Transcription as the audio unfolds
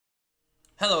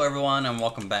Hello everyone and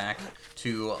welcome back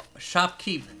to Shoppe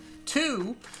Keep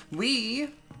 2. We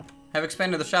have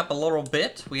expanded the shop a little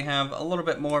bit. We have a little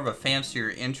bit more of a fancier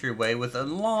entryway with a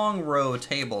long row of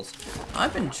tables.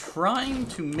 I've been trying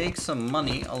to make some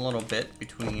money a little bit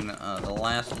between the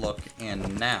last look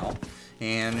and now.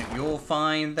 And you'll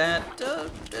find that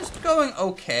it's going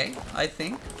okay, I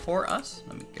think, for us.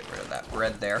 Let me get rid of that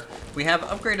bread there. We have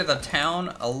upgraded the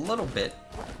town a little bit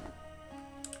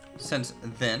since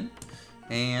then.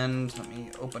 And let me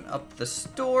open up the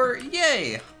store.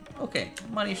 Yay! Okay,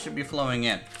 money should be flowing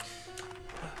in.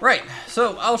 Right,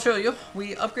 so I'll show you.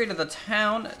 We upgraded the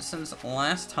town since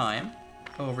last time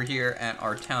over here at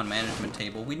our town management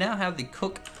table. We now have the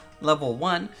cook level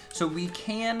 1, so we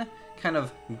can kind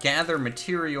of gather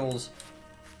materials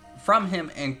from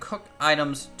him and cook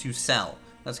items to sell.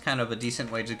 That's kind of a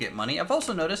decent way to get money. I've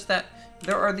also noticed that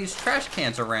there are these trash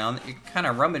cans around that you can kind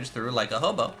of rummage through like a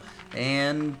hobo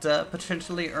and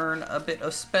potentially earn a bit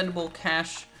of spendable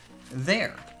cash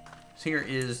there. So here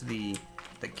is the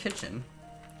kitchen.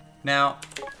 Now,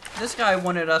 this guy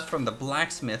wanted us from the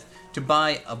blacksmith to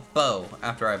buy a bow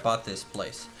after I bought this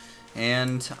place.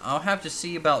 And I'll have to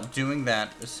see about doing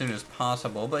that as soon as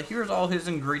possible. But here's all his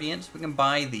ingredients. We can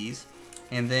buy these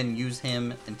and then use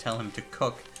him and tell him to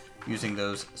cook using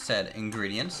those said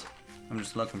ingredients. I'm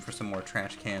just looking for some more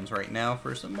trash cans right now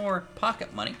for some more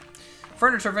pocket money.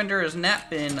 Furniture vendor has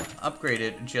not been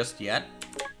upgraded just yet.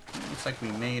 Looks like we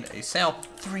made a sale.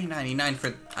 $3.99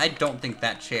 for... I don't think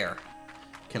that chair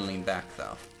can lean back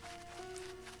though.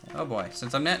 Oh boy,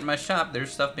 since I'm not in my shop,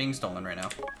 there's stuff being stolen right now.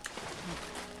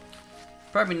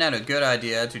 Probably not a good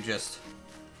idea to just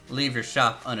leave your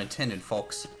shop unattended,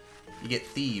 folks. You get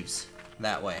thieves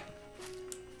that way.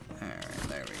 Alright,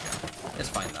 there we go. It's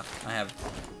fine though. I have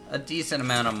a decent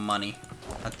amount of money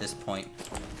at this point.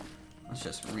 Let's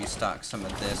just restock some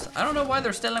of this. I don't know why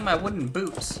they're stealing my wooden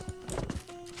boots.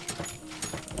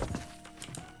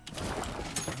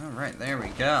 Alright, there we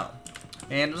go.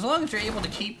 And as long as you're able to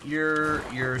keep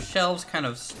your shelves kind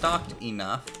of stocked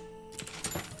enough,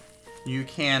 you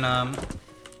can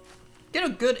get a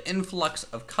good influx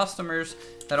of customers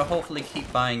that'll hopefully keep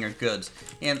buying your goods.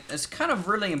 And it's kind of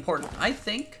really important. I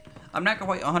think, I'm not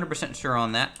quite 100% sure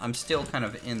on that. I'm still kind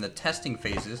of in the testing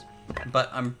phases, but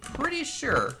I'm pretty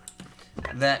sure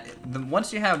that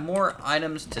once you have more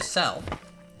items to sell,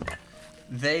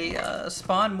 they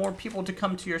spawn more people to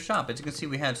come to your shop. As you can see,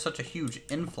 we had such a huge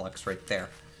influx right there.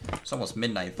 It's almost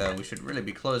midnight though. We should really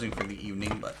be closing for the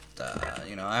evening, but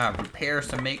you know, I have repairs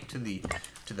to make to the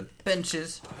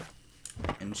benches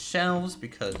and shelves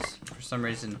because for some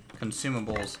reason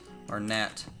consumables are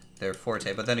not their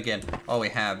forte. But then again, all we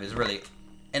have is really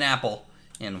an apple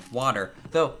and water.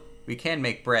 Though we can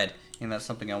make bread, and that's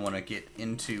something I want to get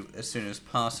into as soon as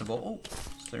possible. Oh,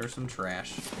 there's some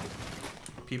trash.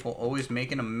 People always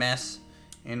making a mess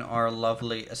in our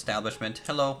lovely establishment.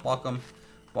 Hello, welcome,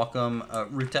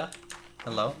 Ruta.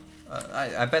 Hello.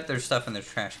 I bet there's stuff in the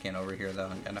trash can over here though.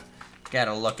 I'm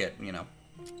gotta look at, you know.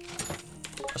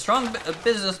 A strong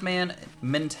businessman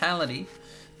mentality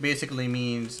basically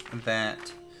means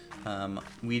that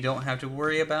we don't have to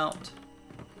worry about.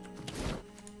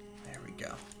 There we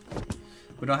go.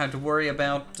 We don't have to worry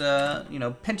about you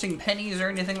know, pinching pennies or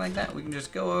anything like that. We can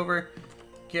just go over,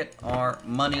 get our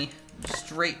money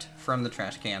straight from the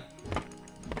trash can.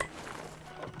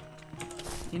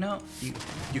 You know,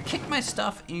 you kick my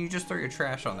stuff and you just throw your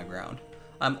trash on the ground.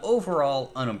 I'm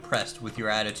overall unimpressed with your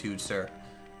attitude, sir.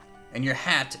 And your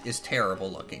hat is terrible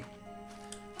looking.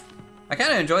 I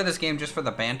kind of enjoy this game just for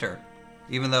the banter,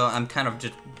 even though I'm kind of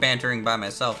just bantering by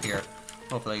myself here.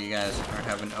 Hopefully you guys are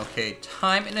having an okay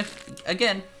time. And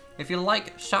if you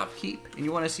like Shoppe Keep and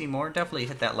you want to see more, definitely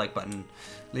hit that like button.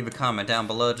 Leave a comment down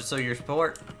below to show your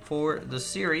support for the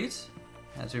series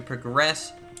as we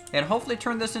progress and hopefully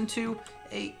turn this into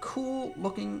a cool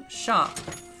looking shop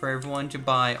for everyone to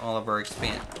buy all of our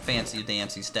fancy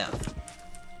dancy stuff.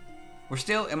 We're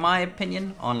still, in my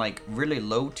opinion, on like really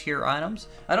low tier items.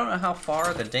 I don't know how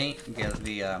far the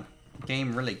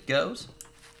game really goes.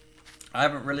 I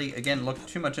haven't really, again, looked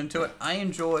too much into it. I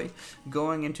enjoy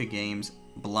going into games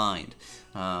blind.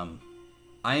 I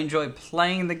enjoy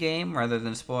playing the game rather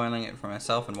than spoiling it for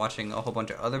myself and watching a whole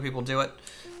bunch of other people do it.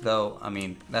 Though, I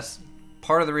mean, that's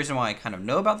part of the reason why I kind of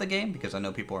know about the game, because I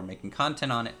know people are making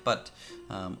content on it. But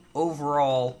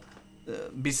overall,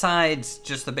 besides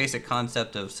just the basic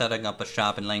concept of setting up a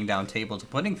shop and laying down tables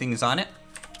and putting things on it,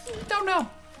 don't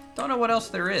know what else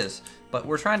there is. But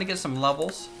we're trying to get some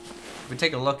levels. If we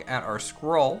take a look at our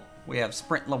scroll, we have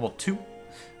sprint level 2.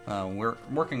 We're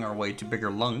working our way to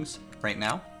bigger lungs right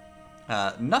now.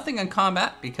 Nothing in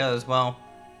combat because, well,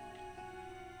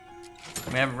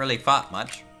 We haven't really fought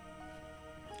much.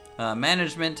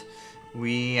 Management,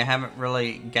 we haven't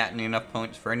really gotten enough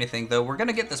points for anything, though we're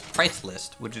gonna get this price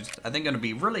list, which is, I think, gonna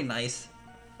be really nice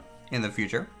in the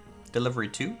future. Delivery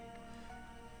 2.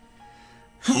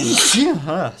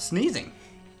 Sneezing.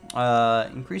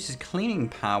 Increases cleaning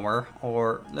power,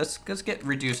 or let's get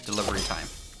reduced delivery time.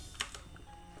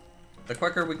 The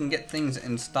quicker we can get things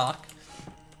in stock,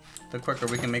 the quicker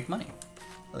we can make money.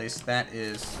 At least that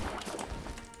is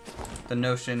the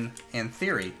notion and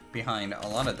theory behind a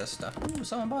lot of this stuff. Ooh,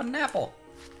 someone bought an apple.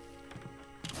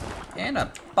 And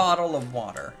a bottle of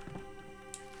water.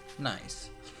 Nice.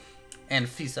 And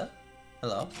Fisa.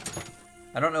 Hello.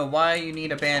 I don't know why you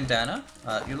need a bandana.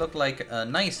 You look like a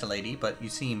nice lady, but you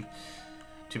seem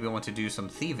to be able to do some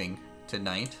thieving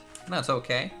tonight. That's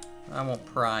okay. I won't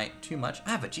pry too much.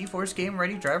 I have a GeForce Game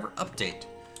Ready driver update.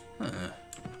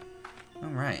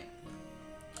 Alright.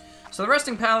 So the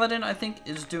Resting Paladin, I think,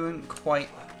 is doing quite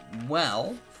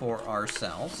well for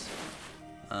ourselves.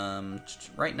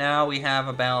 Right now we have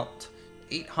about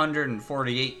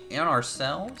 848 in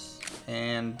ourselves,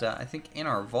 and I think in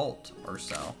our vault or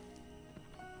so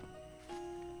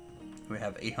we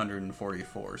have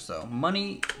 844. So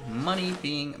money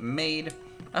being made.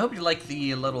 I hope you like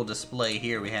the little display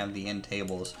here. We have the end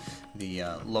tables, the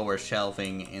lower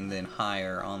shelving, and then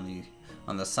higher on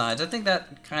the sides. I think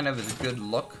that kind of is a good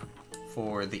look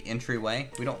for the entryway.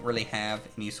 We don't really have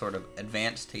any sort of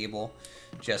advanced table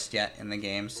just yet in the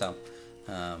game, so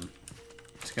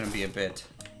it's gonna be a bit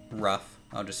rough.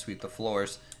 I'll just sweep the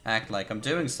floors, act like I'm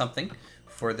doing something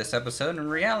for this episode. In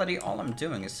reality, all I'm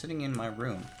doing is sitting in my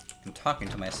room and talking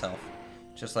to myself,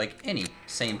 just like any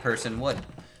sane person would.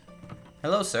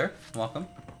 Hello, sir. Welcome.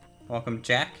 Welcome,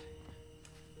 Jack.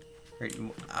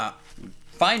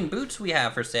 Fine boots we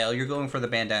have for sale. You're going for the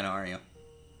bandana, are you?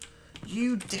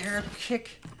 You dare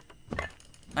kick...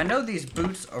 I know these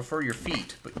boots are for your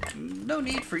feet, but no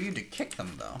need for you to kick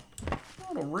them, though.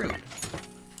 A little rude.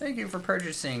 Thank you for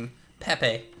purchasing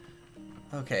Pepe.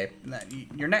 Okay,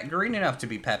 you're not green enough to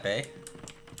be Pepe.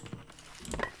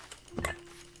 Alright,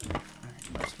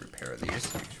 let's repair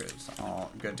these. Make sure it's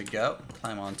all good to go.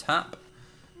 Climb on top.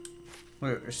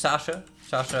 Sasha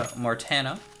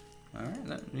Martana.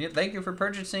 Alright, thank you for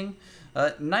purchasing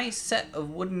a nice set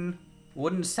of wooden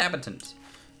sabotins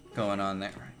going on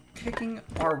there. Kicking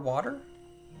our water?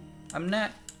 I'm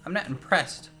not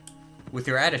impressed with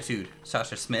your attitude,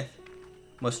 Sasha Smith.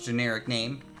 Most generic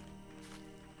name.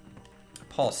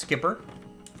 Paul Skipper.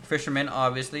 Fisherman,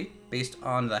 obviously, based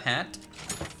on the hat.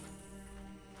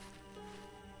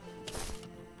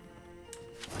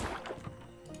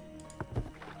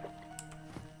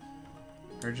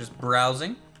 We're just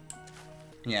browsing.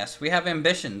 Yes, we have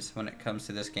ambitions when it comes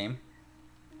to this game.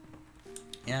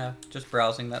 Yeah, just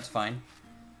browsing, that's fine.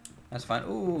 That's fine.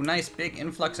 Ooh, nice big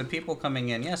influx of people coming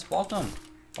in. Yes, welcome.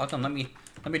 Welcome. Let me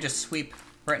just sweep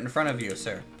right in front of you,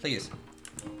 sir. Please.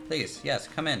 Please, yes,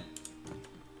 come in.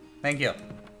 Thank you.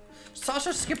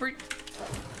 Sasha Skipper,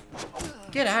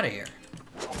 get out of here.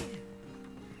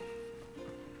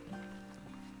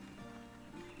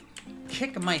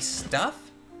 Kick my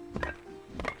stuff?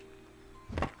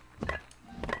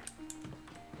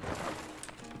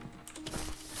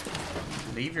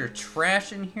 Leave your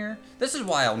trash in here? This is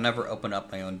why I'll never open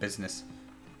up my own business.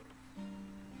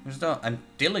 I'm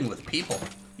dealing with people.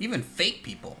 Even fake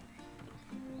people.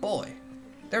 Boy,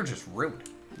 they're just rude,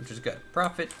 which is good.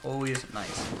 Profit, always nice.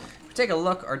 If we take a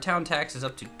look, our town tax is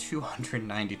up to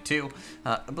 292.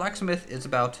 A blacksmith is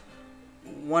about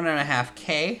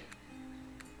 1.5K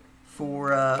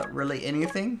for really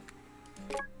anything.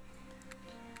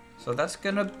 So that's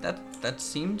gonna, that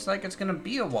seems like it's gonna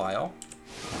be a while.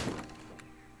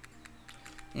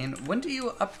 And when do you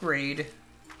upgrade,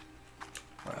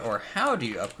 or how do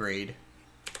you upgrade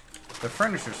the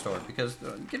furniture store? Because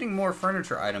getting more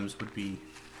furniture items would be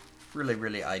really,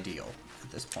 really ideal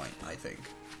at this point, I think.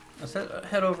 Let's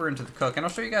head over into the cook, and I'll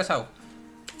show you guys how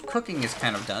cooking is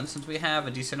kind of done, since we have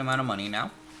a decent amount of money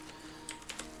now.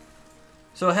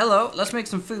 So hello, let's make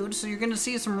some food. So you're going to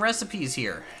see some recipes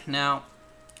here. Now,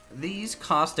 these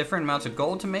cost different amounts of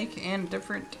gold to make and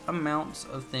different amounts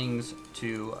of things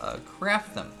to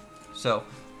craft them. So,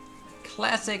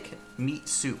 classic meat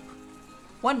soup.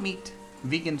 1 meat,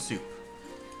 vegan soup.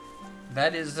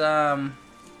 That is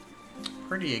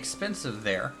pretty expensive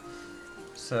there.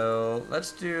 So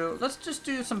let's just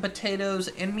do some potatoes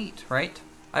and meat, right?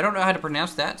 I don't know how to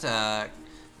pronounce that.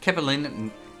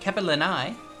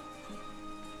 Kepelinai,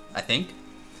 I think.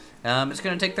 It's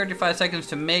gonna take 35 seconds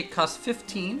to make, cost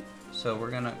 15. So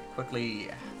we're gonna quickly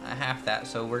half that.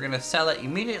 So we're gonna sell it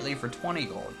immediately for 20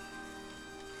 gold.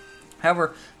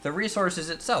 However, the resources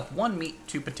itself, 1 meat,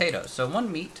 2 potatoes. So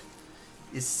 1 meat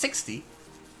is 60.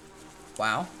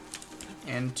 Wow.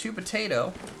 And 2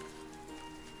 potato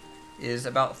is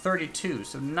about 32.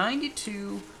 So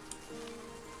 92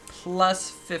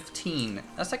 plus 15.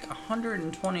 That's like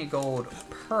 120 gold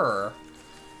per.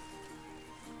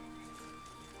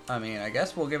 I mean, I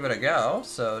guess we'll give it a go.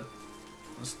 So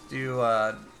let's do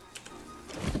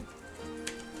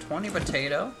 20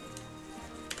 potato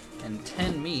and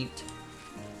 10 meat.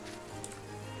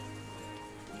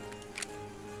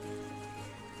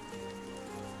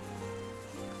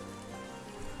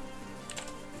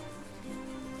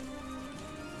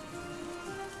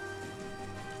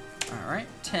 Alright,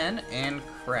 10 and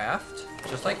craft,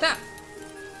 just like that.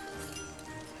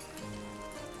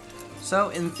 So,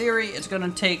 in theory, it's going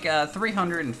to take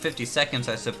 350 seconds,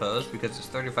 I suppose, because it's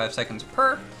 35 seconds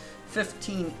per,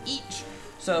 15 each.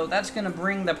 So, that's going to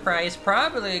bring the price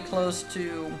probably close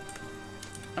to,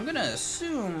 I'm going to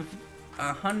assume,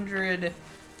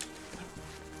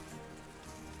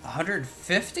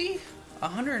 150?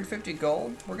 150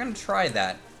 gold? We're going to try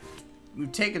that.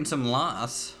 We've taken some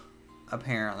loss,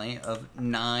 apparently, of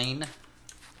 9k.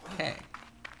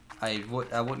 I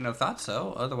wouldn't have thought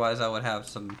so. Otherwise, I would have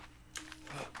some,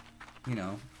 you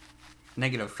know,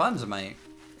 negative funds in my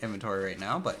inventory right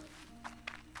now. But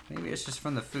maybe it's just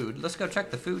from the food. Let's go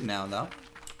check the food now, though.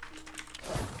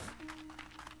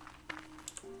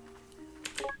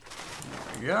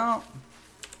 There we go.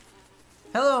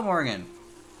 Hello, Morgan.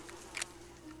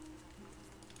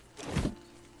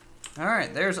 All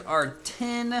right, there's our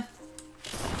 10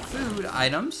 food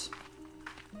items.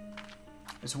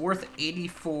 It's worth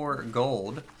 84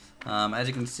 gold. As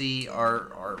you can see,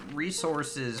 our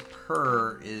resources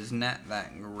per is not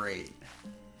that great.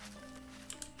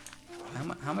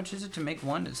 How much is it to make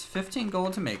one? It's 15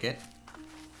 gold to make it.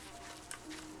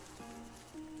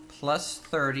 Plus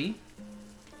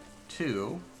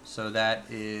 32. So that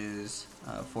is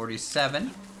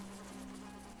 47.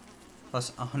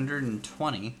 Plus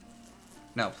 120.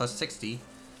 No, plus 60.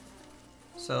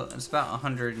 So it's about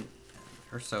 100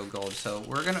 or so gold. So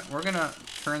we're gonna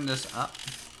turn this up.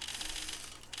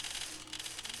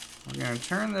 We're gonna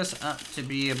turn this up to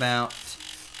be about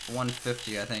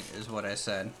 150, I think is what I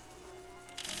said.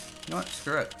 You know what?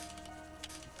 Screw it.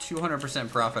 200%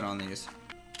 profit on these.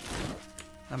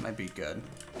 That might be good.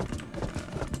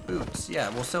 Boots. Yeah,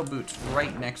 we'll sell boots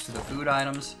right next to the food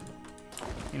items.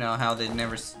 You know how they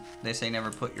say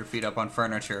never put your feet up on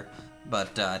furniture,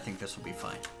 but I think this will be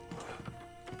fine.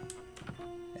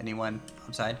 Anyone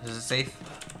outside? Is it safe?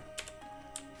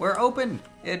 We're open.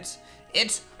 It's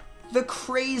the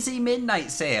crazy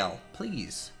midnight sale.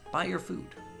 Please buy your food.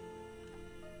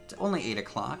 It's only 8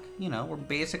 o'clock. You know, we're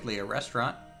basically a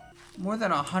restaurant. More than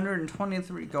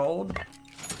 123 gold.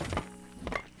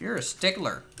 You're a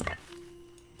stickler.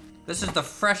 This is the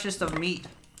freshest of meat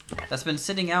that's been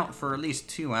sitting out for at least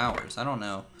 2 hours. I don't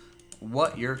know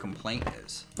what your complaint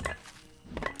is.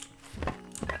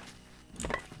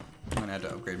 I'm gonna have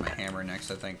to upgrade my hammer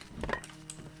next, I think.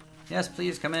 Yes,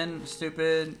 please come in,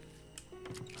 stupid.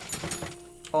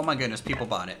 Oh my goodness, people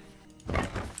bought it.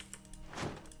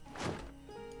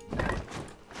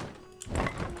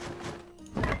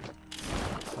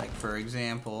 Like, for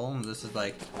example, this is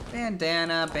like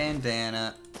bandana,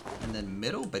 bandana, and then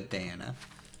middle bandana,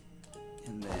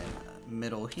 and then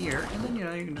middle here, and then, you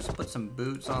know, you can just put some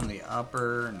boots on the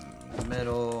upper and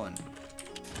middle, and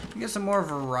you get some more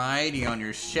variety on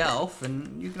your shelf,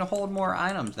 and you can hold more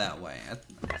items that way.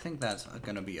 I think that's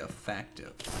gonna be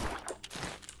effective.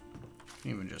 You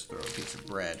can even just throw a piece of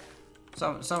bread.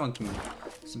 Someone can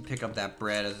pick up that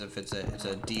bread as if it's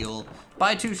a deal.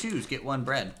 Buy 2 shoes, get 1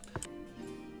 bread.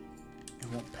 It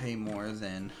won't pay more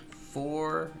than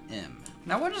 4M.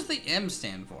 Now, what does the M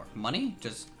stand for? Money?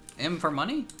 Just M for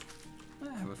money?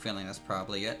 I have a feeling that's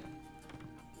probably it.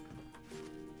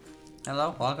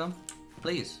 Hello, welcome.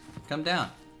 Please, come down.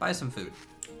 Buy some food.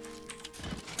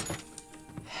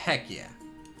 Heck yeah.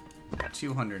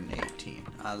 218.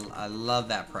 I love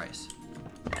that price.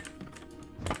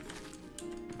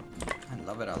 I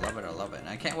love it, I love it, I love it. And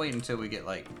I can't wait until we get,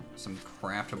 like, some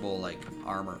craftable, like,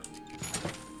 armor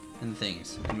and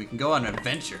things. And we can go on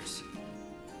adventures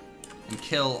and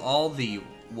kill all the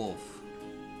wolf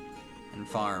and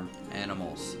farm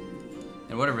animals.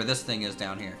 And whatever this thing is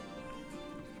down here.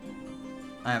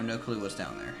 I have no clue what's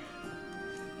down there.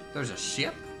 There's a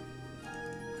ship?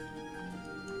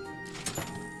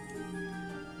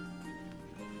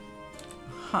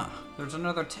 Huh. There's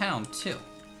another town, too.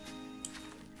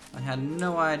 I had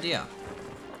no idea.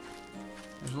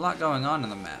 There's a lot going on in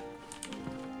the map.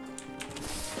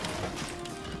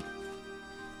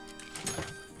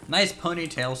 Nice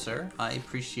ponytail, sir. I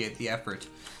appreciate the effort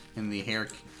in the hair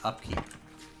upkeep.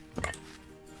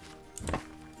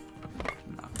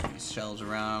 Knock these shells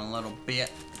around a little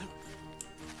bit.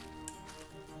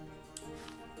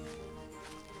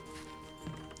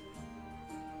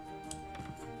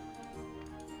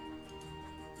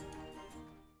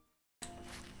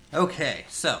 Okay,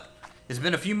 so it's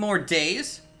been a few more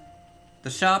days. The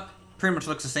shop pretty much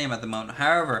looks the same at the moment.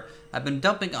 However, I've been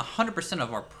dumping 100%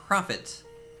 of our profits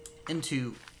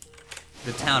into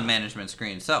the town management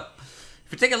screen. So,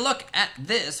 if you take a look at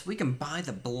this, we can buy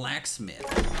the blacksmith.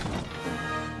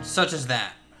 Such as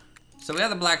that. So we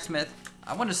have the blacksmith.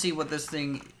 I want to see what this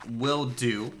thing will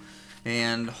do.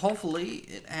 And hopefully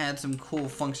it adds some cool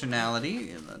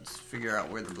functionality. Let's figure out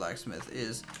where the blacksmith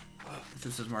is. If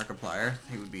this was Markiplier,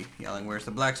 he would be yelling, "Where's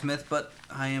the blacksmith?" But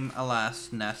I am, alas,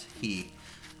 not he.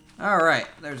 Alright,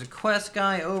 there's a quest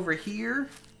guy over here.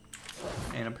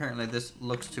 And apparently this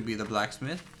looks to be the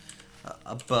blacksmith.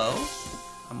 A bow.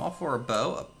 I'm all for a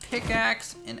bow. A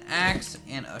pickaxe, an axe,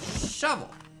 and a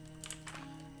shovel.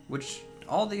 Which,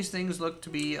 all these things look to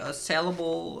be a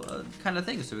sellable kind of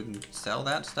thing. So we can sell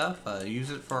that stuff, use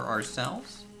it for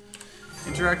ourselves.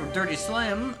 Interact with Dirty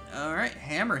Slim. Alright,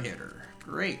 hammer hitter.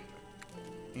 Great.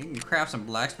 You can craft some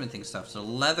blacksmithing stuff. So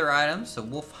leather items, so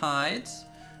wolf hides.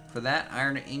 For that,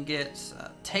 iron ingots,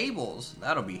 tables.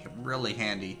 That'll be really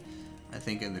handy, I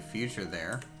think, in the future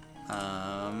there.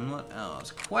 What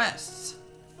else? Quests.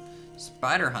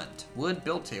 Spider hunt. Wood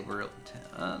build table.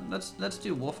 Let's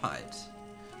do wolf hides.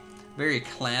 Very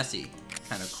classy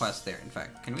kind of quest there. In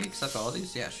fact, can we accept all of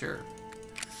these? Yeah, sure.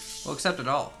 We'll accept it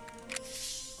all.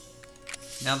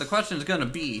 Now the question is going to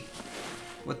be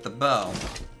with the bow.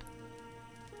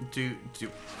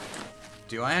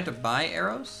 Do I have to buy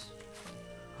arrows?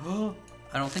 I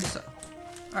don't think so.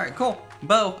 All right, cool.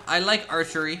 Bow. I like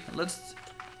archery.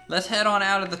 Let's head on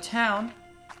out of the town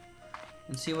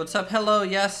and see what's up. Hello,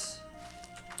 yes.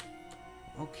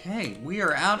 Okay, we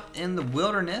are out in the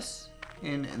wilderness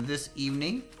in this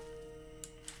evening.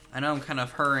 I know I'm kind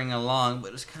of hurrying along,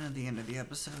 but it's kind of the end of the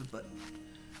episode, but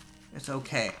it's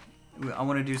okay. I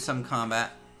want to do some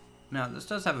combat. Now, this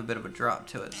does have a bit of a drop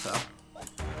to it, so.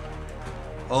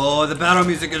 Oh, the battle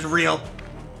music is real.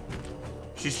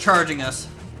 She's charging us.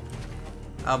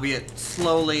 Albeit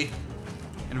slowly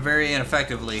and very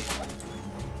ineffectively.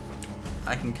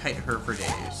 I can kite her for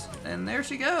days. And there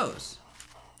she goes.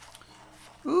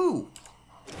 Ooh.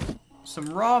 Some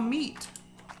raw meat.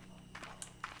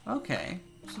 Okay.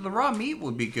 So the raw meat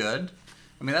would be good.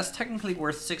 I mean, that's technically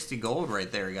worth 60 gold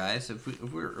right there, guys. If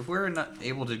we're not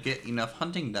able to get enough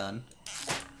hunting done,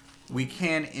 we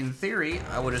can, in theory,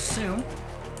 I would assume,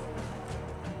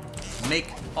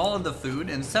 make all of the food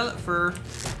and sell it for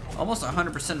almost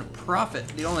 100% profit.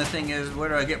 The only thing is, where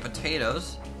do I get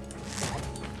potatoes?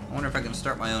 I wonder if I can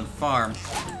start my own farm.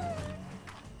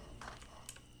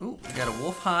 Ooh, we got a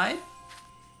wolf hide.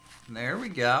 There we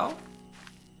go.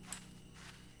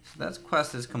 So that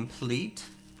quest is complete.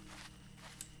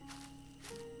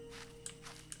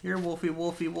 Here, wolfie,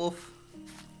 wolfie, wolf.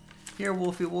 Here,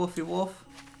 wolfie, wolfie, wolf.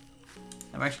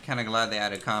 I'm actually kind of glad they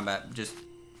added combat, just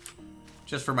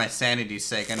for my sanity's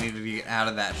sake. I needed to get out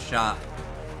of that shop.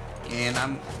 And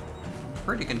I'm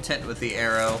pretty content with the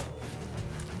arrow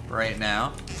right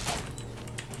now.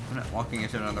 I'm not walking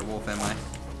into another wolf, am I?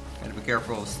 Gotta be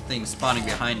careful of things spawning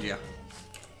behind you.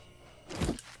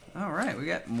 Alright, we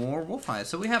got more wolf hides.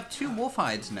 So we have 2 wolf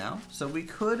hides now. So we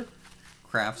could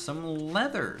craft some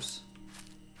leathers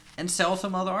and sell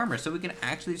some other armor. So we can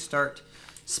actually start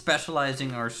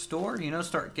specializing our store. You know,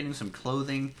 start getting some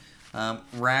clothing,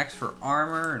 racks for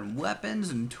armor and weapons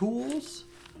and tools.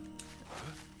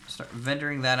 Start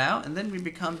vendoring that out. And then we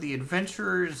become the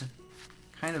adventurer's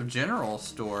kind of general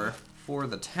store for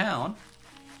the town.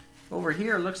 Over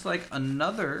here looks like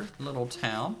another little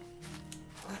town.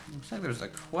 Looks like there's a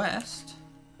quest.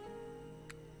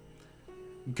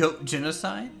 Goat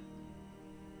genocide?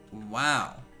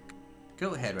 Wow.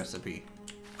 Goat head recipe.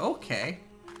 Okay.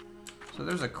 So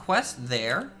there's a quest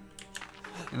there.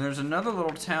 And there's another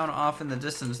little town off in the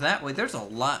distance that way. There's a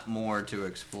lot more to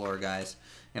explore, guys.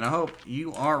 And I hope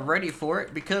you are ready for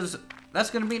it, because that's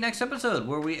going to be next episode,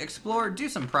 where we explore, do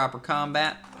some proper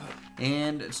combat,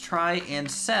 and try and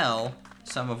sell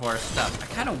some of our stuff. I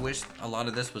kind of wish a lot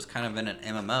of this was kind of in an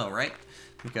MMO, right?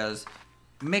 Because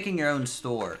making your own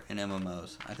store in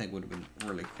MMOs, I think, would have been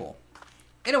really cool.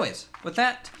 Anyways, with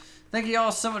that, thank you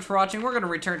all so much for watching. We're going to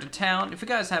return to town. If you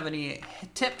guys have any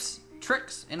tips,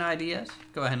 tricks, and ideas,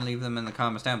 go ahead and leave them in the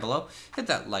comments down below. Hit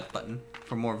that like button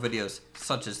for more videos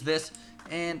such as this,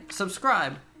 and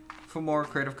subscribe for more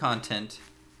creative content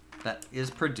that is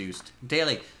produced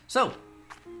daily. So,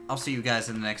 I'll see you guys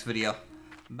in the next video.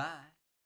 Bye.